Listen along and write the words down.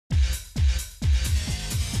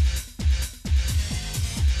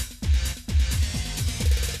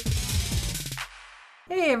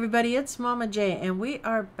Hey everybody, it's Mama J, and we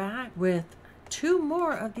are back with two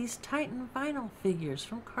more of these Titan vinyl figures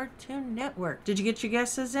from Cartoon Network. Did you get your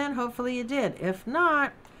guesses in? Hopefully you did. If not,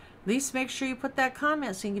 at least make sure you put that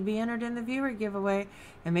comment so you can be entered in the viewer giveaway,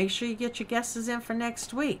 and make sure you get your guesses in for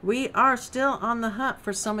next week. We are still on the hunt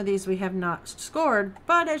for some of these we have not scored,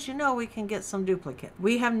 but as you know, we can get some duplicate.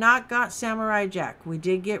 We have not got Samuri Jack. We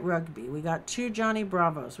did get Rigby. We got two Johnny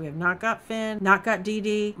Bravos. We have not got Finn, not got Dee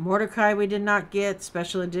Dee. Mordecai we did not get.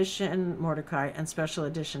 Special edition Mordecai and special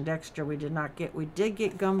edition Dexter we did not get. We did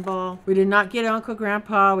get Gumball. We did not get Uncle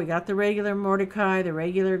Grandpa. We got the regular Mordecai, the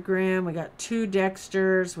regular Grim. We got two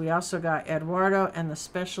Dexters. We also got Eduardo and the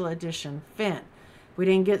special edition Finn. We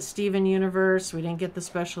didn't get Steven Universe. We didn't get the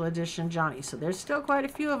special edition Johnny. So there's still quite a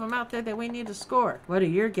few of them out there that we need to score. What are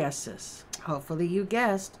your guesses? Hopefully you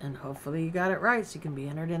guessed, and hopefully you got it right so you can be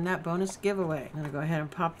entered in that bonus giveaway. I'm going to go ahead and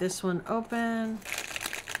pop this one open.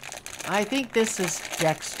 I think this is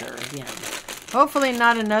Dexter again. Hopefully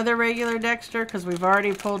not another regular Dexter, because we've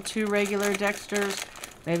already pulled two regular Dexters.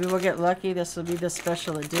 Maybe we'll get lucky. This will be the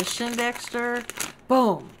special edition Dexter.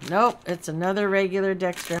 Boom. Nope, it's another regular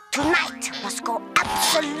Dexter. Tonight must go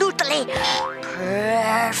absolutely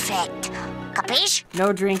perfect. Capiche?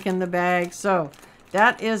 No drink in the bag. So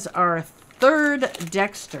that is our third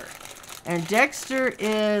Dexter. And Dexter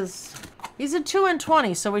is, he's a 2 in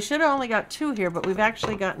 20, so we should have only got two here, but we've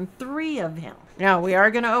actually gotten 3 of him. Now we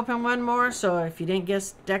are going to open one more, so if you didn't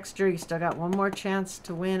guess Dexter, you still got one more chance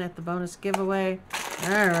to win at the bonus giveaway.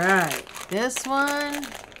 All right, this one.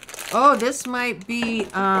 Oh, this might be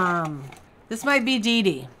Dee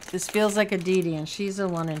Dee. This feels like a Dee Dee, and she's a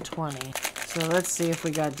 1 in 20. So let's see if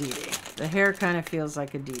we got Dee Dee. The hair kind of feels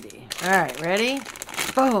like a Dee Dee. All right, ready?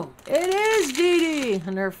 Boom. It is Dee Dee.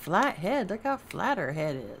 And her flat head. Look how flat her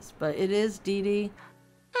head is. But it is Dee Dee.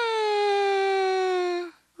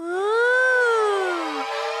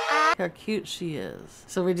 How cute she is.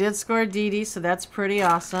 So we did score Dee Dee, so that's pretty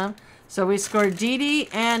awesome. So we scored Dee Dee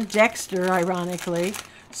and Dexter, ironically.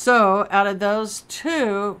 So out of those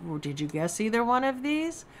two, did you guess either one of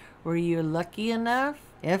these? Were you lucky enough?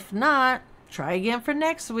 If not, try again for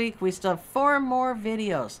next week. We still have 4 more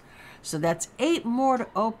videos. So that's 8 more to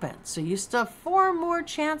open. So you still have 4 more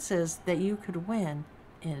chances that you could win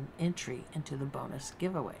an entry into the bonus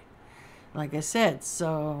giveaway. Like I said,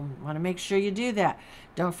 so want to make sure you do that.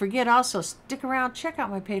 Don't forget also, stick around, check out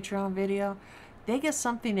my Patreon video. They get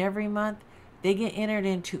something every month. They get entered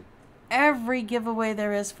into every giveaway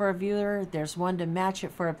there is for a viewer. There's one to match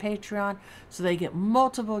it for a Patreon. So they get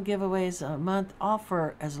multiple giveaways a month, all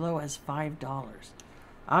for as low as $5.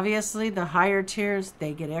 Obviously, the higher tiers,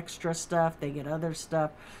 they get extra stuff. They get other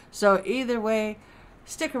stuff. So either way,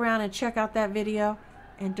 stick around and check out that video.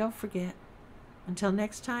 And don't forget, until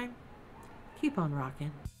next time, keep on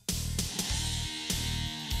rocking.